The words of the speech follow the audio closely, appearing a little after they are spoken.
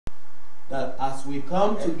that as we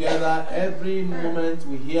come together, every moment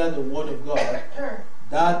we hear the word of God,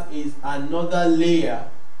 that is another layer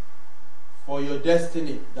for your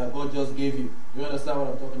destiny that God just gave you. Do you understand what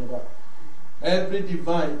I'm talking about? Every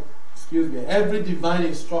divine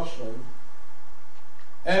instruction,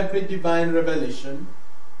 every divine revelation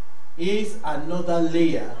is another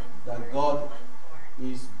layer that God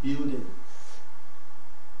is building.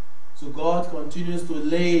 So God continues to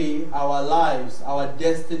lay our lives, our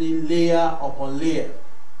destiny, layer upon layer,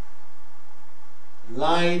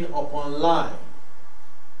 line upon line,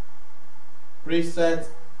 precepts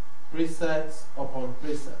upon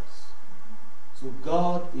precepts. So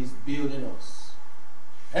God is building us.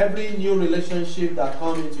 Every new relationship that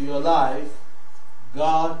comes into your life,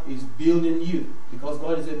 God is building you, because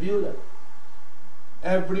God is a builder.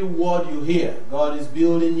 Every word you hear, God is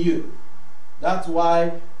building you. That's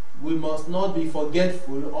why we must not be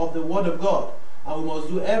forgetful of the word of God, and we must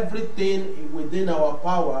do everything within our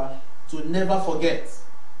power to never forget.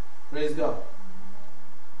 Praise God.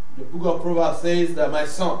 The book of Proverbs says that, my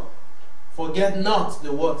son, forget not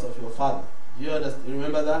the words of your father. Do you understand? You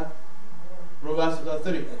remember that? Proverbs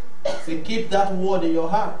chapter 3. Say, keep that word in your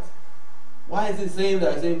heart. Why is it saying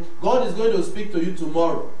that? Saying God is going to speak to you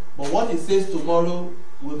tomorrow, but what he says tomorrow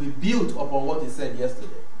will be built upon what he said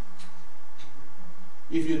yesterday.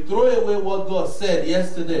 If you throw away what God said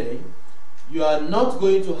yesterday, you are not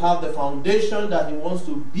going to have the foundation that he wants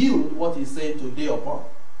to build what he's saying today upon.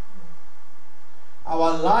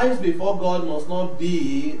 Our lives before God must not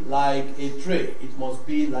be like a tray. It must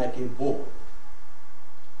be like a bowl.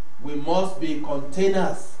 We must be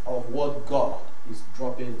containers of what God is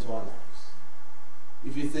dropping into our lives.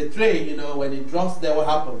 If it's a tray, when it drops there, what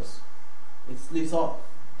happens? It slips off.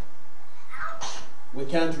 We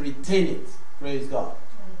can't retain it. Praise God.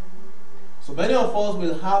 So many of us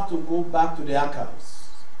will have to go back to the archives.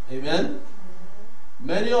 Amen?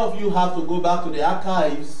 Many of you have to go back to the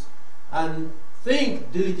archives and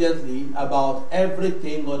think diligently about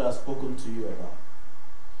everything God has spoken to you about.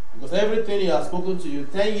 Because everything he has spoken to you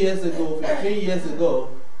 10 years ago, 15 years ago,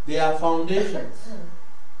 they are foundations.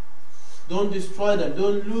 Don't destroy them.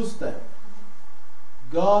 Don't lose them.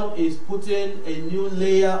 God is putting a new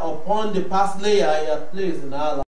layer upon the past layer he has placed in our life.